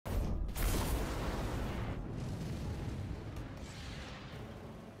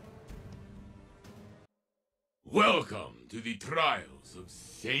Welcome to the trials of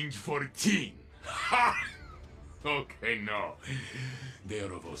Saint 14. Ha! Okay, no. They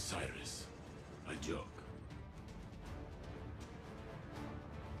are of Osiris. A joke.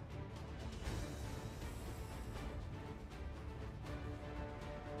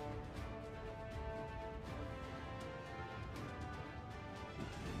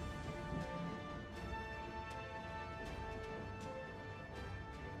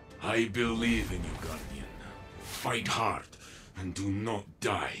 I believe in you, Guardian. Fight hard and do not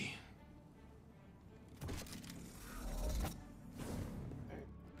die.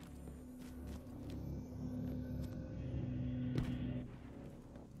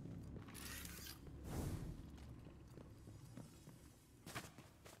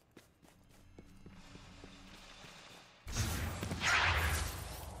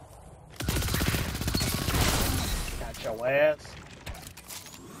 Got your ass.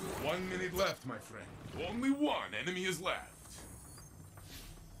 1 minute left, my friend. Only one enemy is left.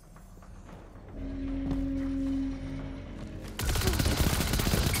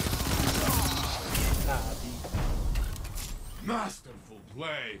 Masterful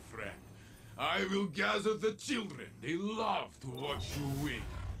play, friend. I will gather the children. They love to watch you win.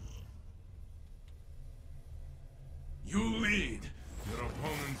 You lead. Your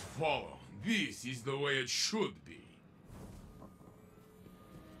opponents follow. This is the way it should be.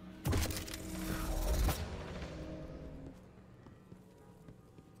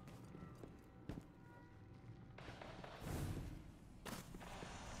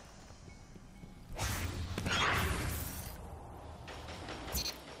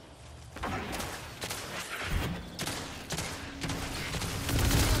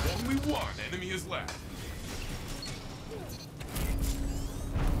 One enemy is left.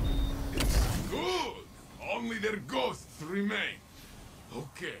 Good! Only their ghosts remain.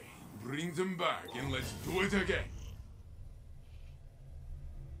 Okay, bring them back and let's do it again.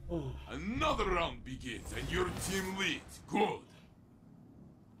 Another round begins and your team leads. Good.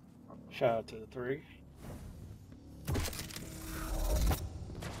 Shout out to the three.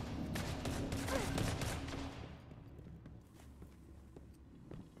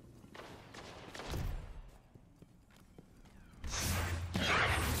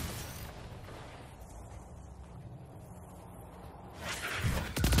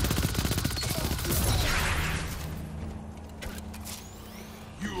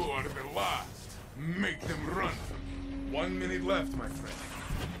 You are the last. Make them run from you. 1 minute left, my friend.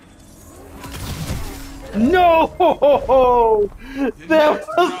 No! That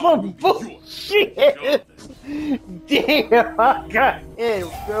was some bullshit! Damn, I got hit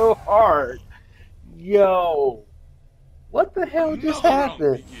so hard. Yo. What the hell just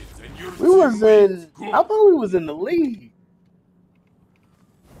happened? We was in... I thought we was in the lead.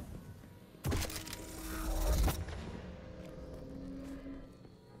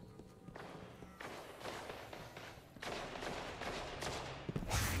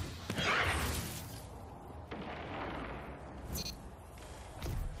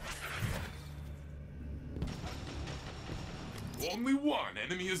 Only one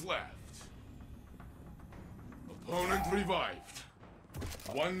enemy is left. Opponent revived.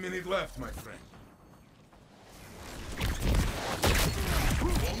 1 minute left, my friend.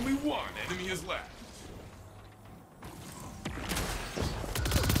 Only one enemy is left.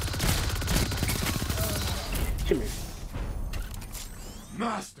 Come here.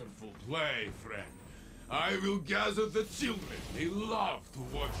 Masterful play, friend. I will gather the children. They love to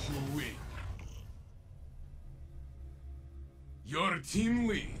watch you win. Your team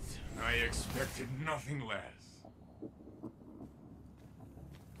leads. I expected nothing less.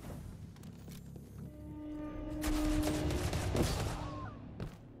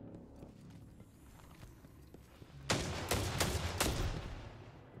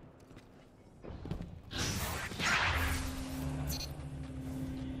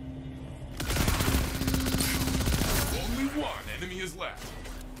 Only one enemy is left.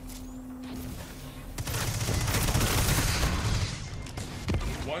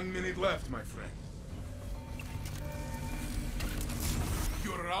 One minute left, my friend.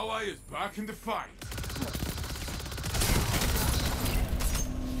 Your ally is back in the fight.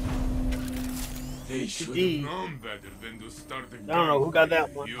 They should have known better than to start the game. I don't know who got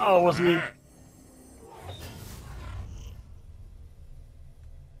that one. Oh, it was me.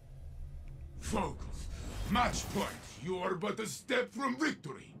 Focus. Match point. You are but a step from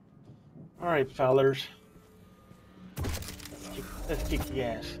victory. Alright, fellas. Let's kick the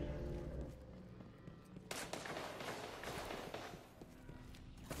ass.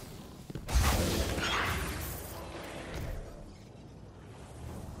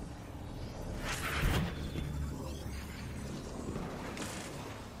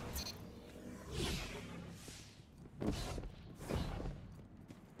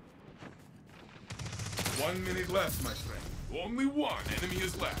 1 minute left, my friend. Only one enemy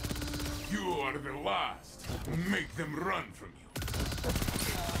is left. You are the last. Make them run from you.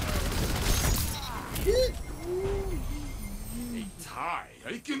 A tie?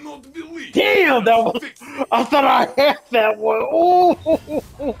 I cannot believe. Damn, that was. I thought I had that one.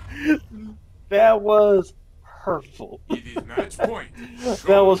 Oh, that was hurtful. It is match point.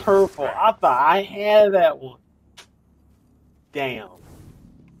 That was hurtful. I thought I had that one. Damn.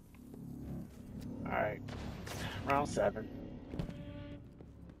 Alright. Round 7.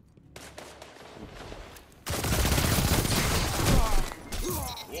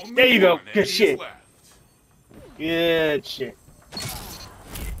 There you go. Good shit. Good shit.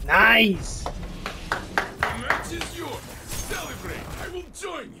 Nice. The match is yours. Celebrate. I will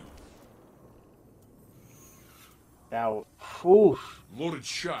join you. That was. Oof. Lord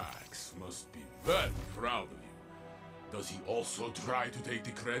Shax must be very proud of you. Does he also try to take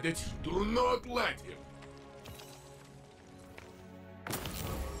the credit? Do not let him.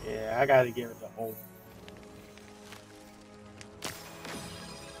 Yeah, I gotta give it to home.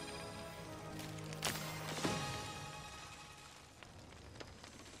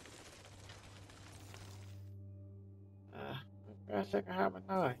 I think I have a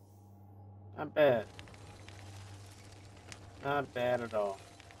 9. Not bad. Not bad at all.